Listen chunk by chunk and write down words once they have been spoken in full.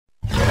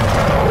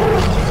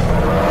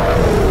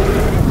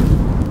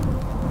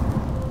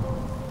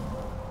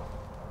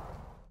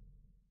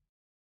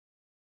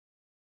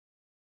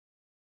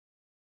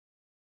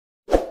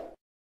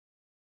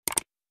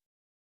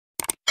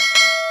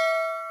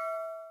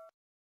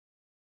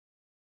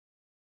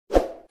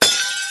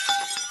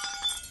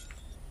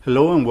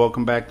Hello and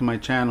welcome back to my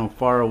channel,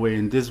 Faraway.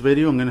 In this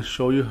video I'm going to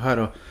show you how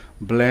to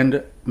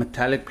blend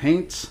metallic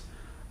paints.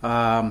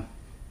 Right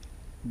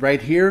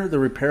here the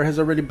repair has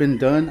already been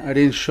done. I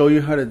didn't show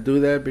you how to do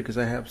that because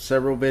I have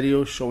several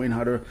videos showing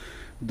how to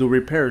do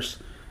repairs.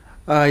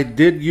 I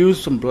did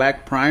use some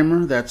black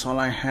primer, that's all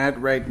I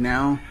had right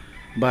now,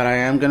 but I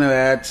am going to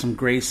add some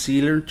gray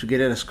sealer to get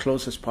it as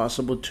close as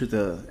possible to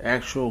the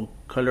actual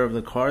color of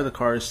the car. The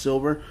car is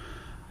silver.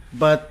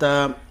 But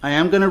I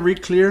am going to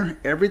re-clear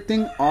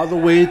everything all the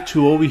way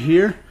to over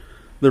here.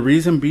 The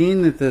reason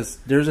being that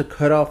there's a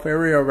cutoff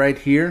area right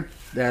here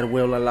that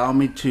will allow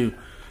me to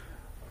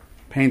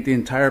paint the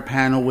entire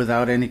panel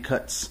without any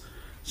cuts.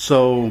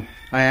 So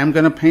I am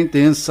going to paint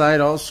the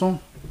inside also.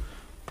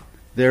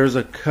 There's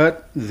a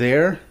cut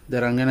there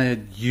that I'm going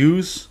to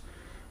use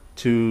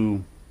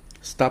to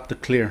stop the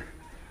clear.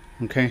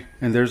 Okay,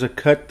 and there's a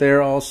cut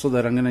there also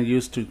that I'm going to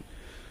use to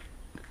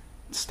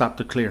stop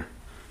the clear.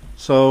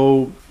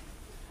 So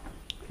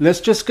let's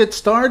just get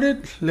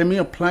started. Let me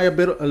apply a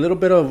little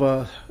bit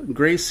of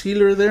gray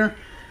sealer there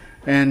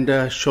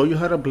and show you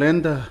how to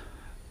blend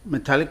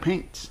metallic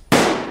paints.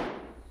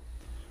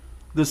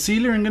 The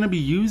sealer I'm going to be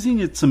using,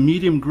 it's a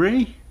medium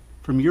gray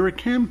from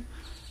Eurochem,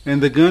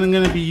 and the gun I'm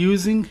going to be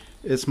using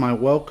is my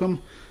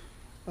Welcome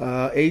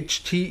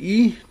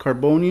HTE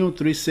Carbonio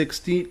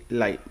 360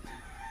 Light.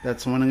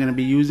 That's the one I'm going to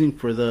be using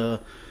for the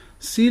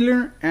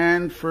sealer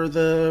and for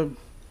the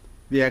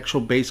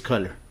actual base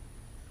color.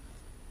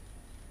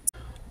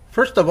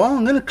 First of all,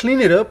 I'm going to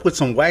clean it up with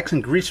some wax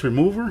and grease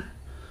remover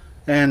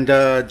and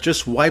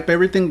just wipe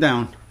everything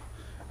down,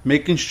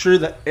 making sure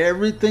that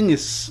everything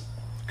is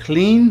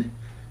clean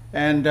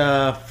and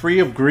free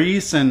of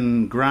grease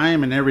and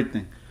grime and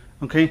everything.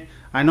 Okay,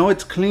 I know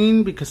it's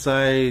clean because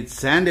I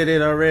sanded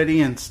it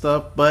already and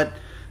stuff, but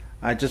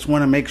I just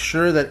want to make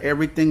sure that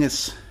everything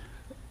is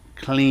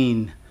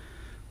clean.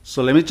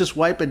 So let me just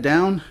wipe it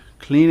down,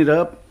 clean it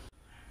up.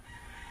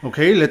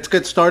 Okay, let's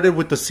get started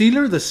with the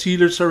sealer. The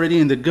sealer's already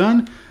in the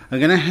gun. I'm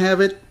going to have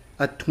it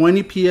at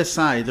 20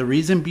 psi. The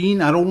reason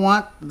being, I don't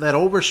want that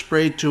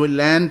overspray to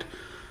land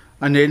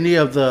on any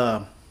of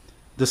the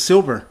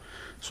silver.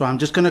 So I'm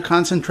just going to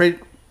concentrate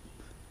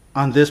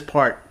on this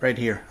part right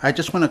here. I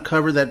just want to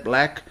cover that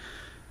black.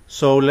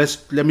 So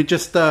let me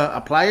just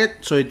apply it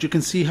so that you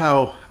can see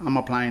how I'm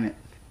applying it.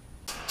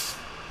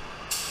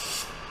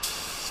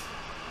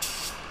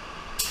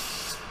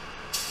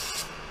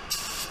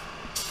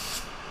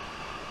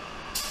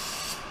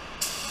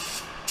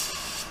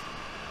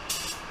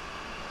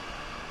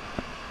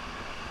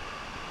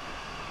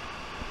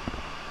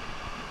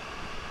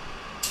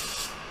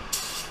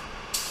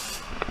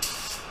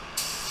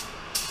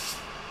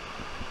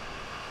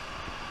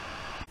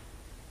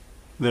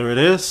 There it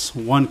is,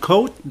 one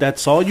coat,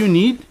 that's all you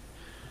need.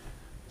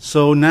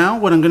 So now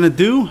what I'm going to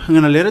do, I'm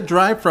going to let it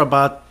dry for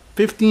about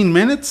 15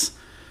 minutes,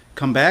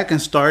 come back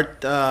and start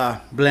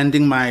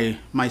blending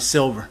my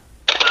silver.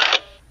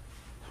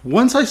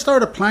 Once I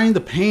start applying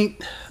the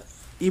paint,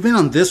 even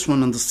on this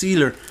one, on the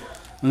sealer,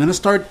 I'm going to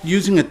start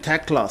using a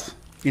tack cloth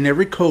in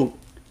every coat.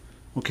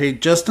 Okay,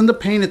 just on the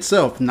paint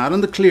itself, not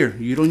on the clear.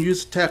 You don't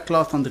use a tack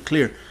cloth on the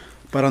clear,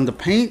 but on the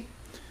paint,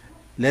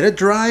 let it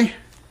dry.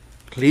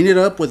 Clean it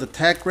up with a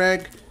tack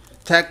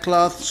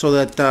cloth so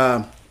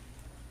that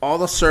all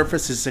the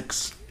surface is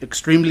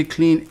extremely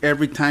clean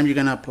every time you're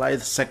going to apply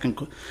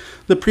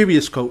the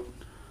previous coat.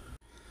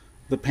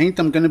 The paint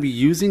I'm going to be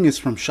using is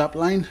from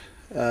Shopline.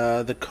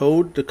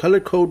 The color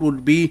code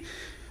would be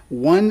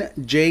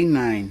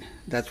 1J9.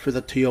 That's for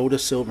the Toyota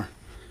Silver.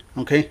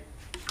 Okay,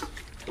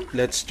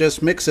 let's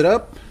just mix it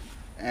up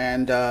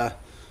and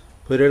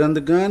put it on the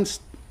gun.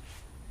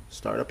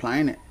 Start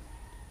applying it.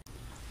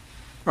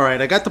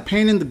 Alright, I got the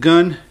paint in the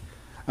gun.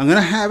 I'm going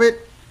to have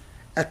it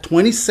at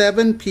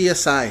 27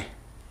 psi.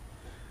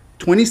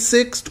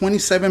 26,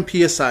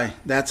 27 psi.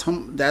 That's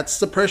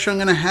the pressure I'm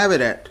going to have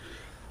it at.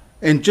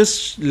 And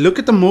just look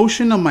at the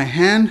motion of my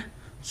hand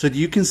so that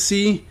you can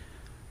see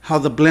how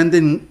the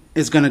blending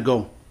is going to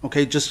go.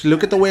 Okay, just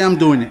look at the way I'm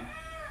doing it.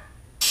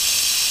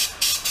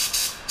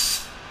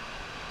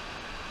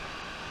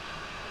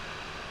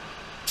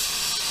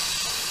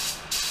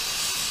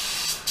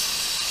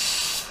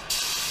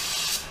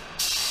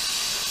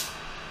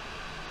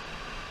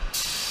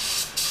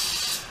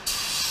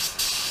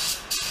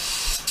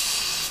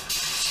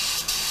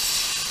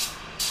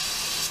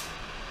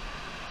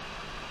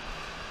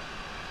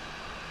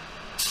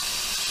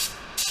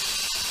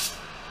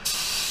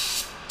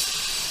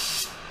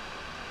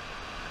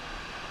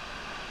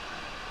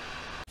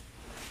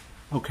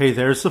 Okay,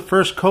 there's the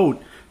first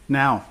coat.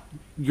 Now,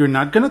 you're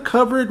not going to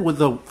cover it with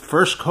the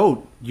first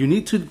coat. You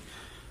need to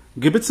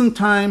give it some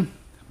time,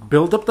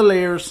 build up the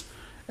layers,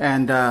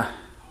 and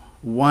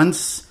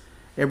once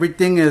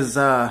everything is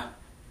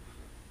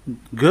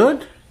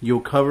good,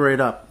 you'll cover it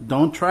up.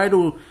 Don't try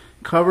to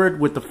cover it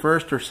with the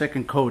first or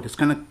second coat. It's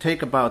going to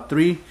take about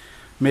 3,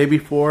 maybe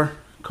 4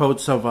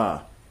 coats of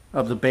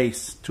the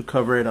base to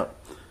cover it up.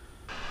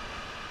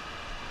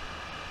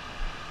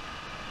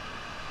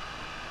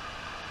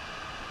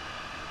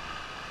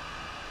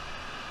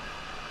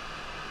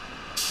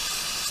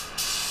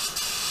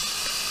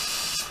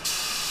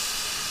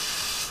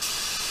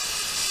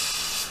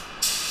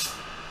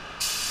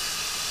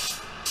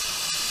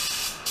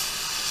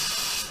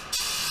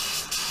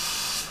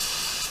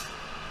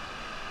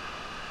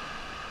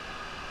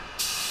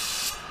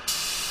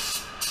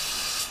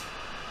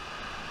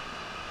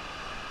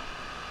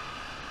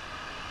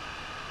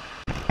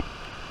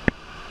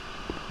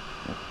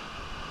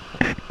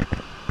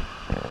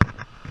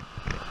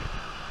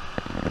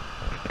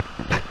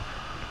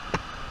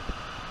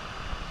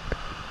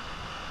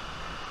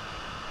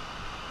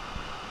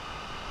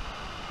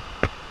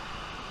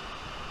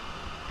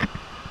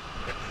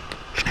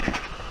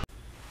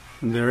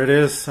 And there it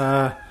is.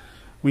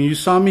 When you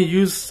saw me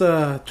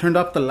turned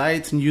off the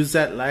lights and use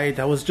that light,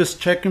 I was just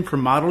checking for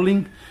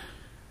modeling,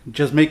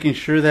 just making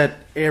sure that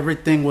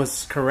everything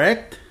was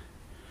correct.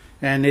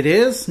 And it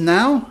is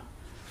now.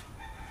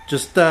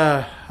 Just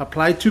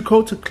apply 2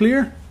 coats of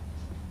clear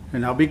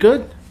and I'll be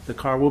good. The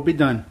car will be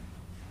done.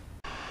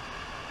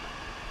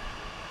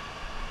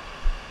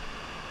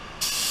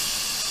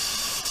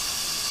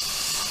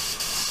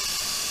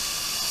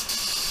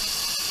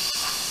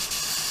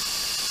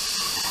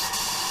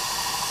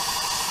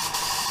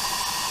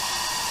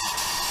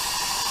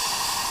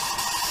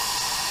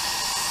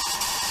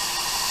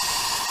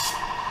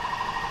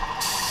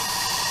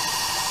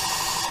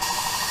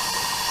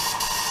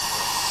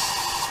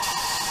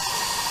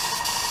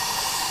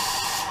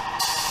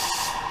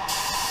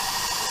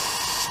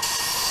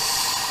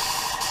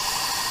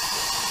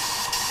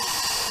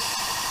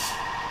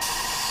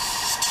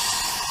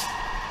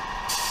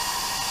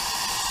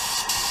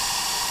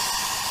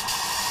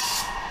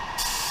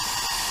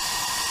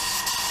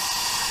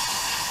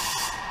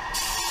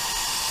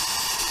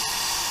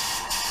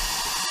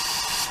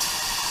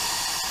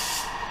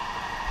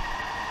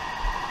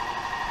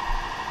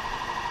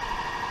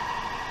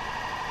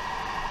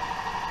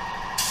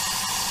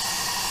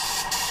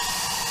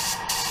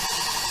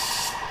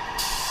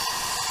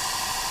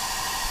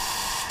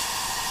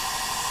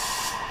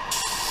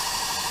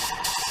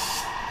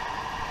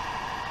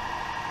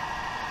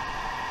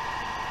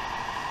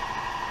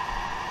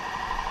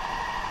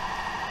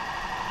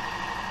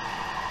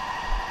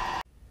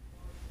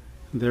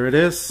 There it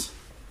is.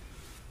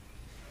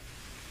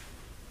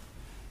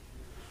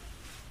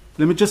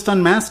 Let me just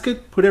unmask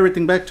it, put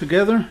everything back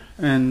together,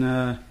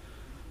 and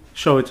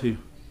show it to you.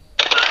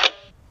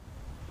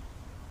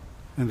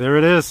 And there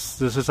it is.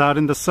 This is out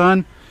in the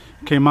sun.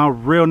 Came out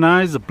real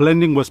nice. The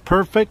blending was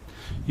perfect.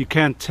 You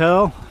can't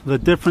tell the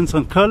difference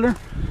on color.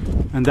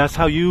 And that's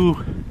how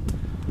you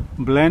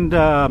blend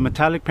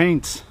metallic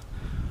paints.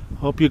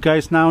 Hope you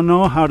guys now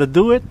know how to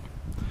do it.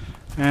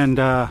 And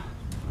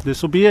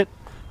this will be it.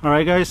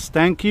 Alright guys,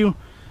 thank you.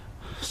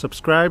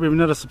 Subscribe if you're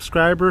not a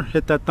subscriber.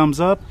 Hit that thumbs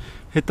up.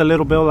 Hit the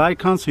little bell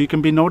icon so you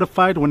can be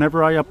notified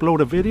whenever I upload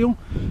a video.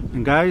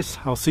 And guys,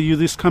 I'll see you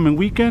this coming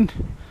weekend.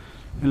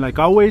 And like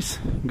always,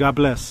 God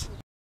bless.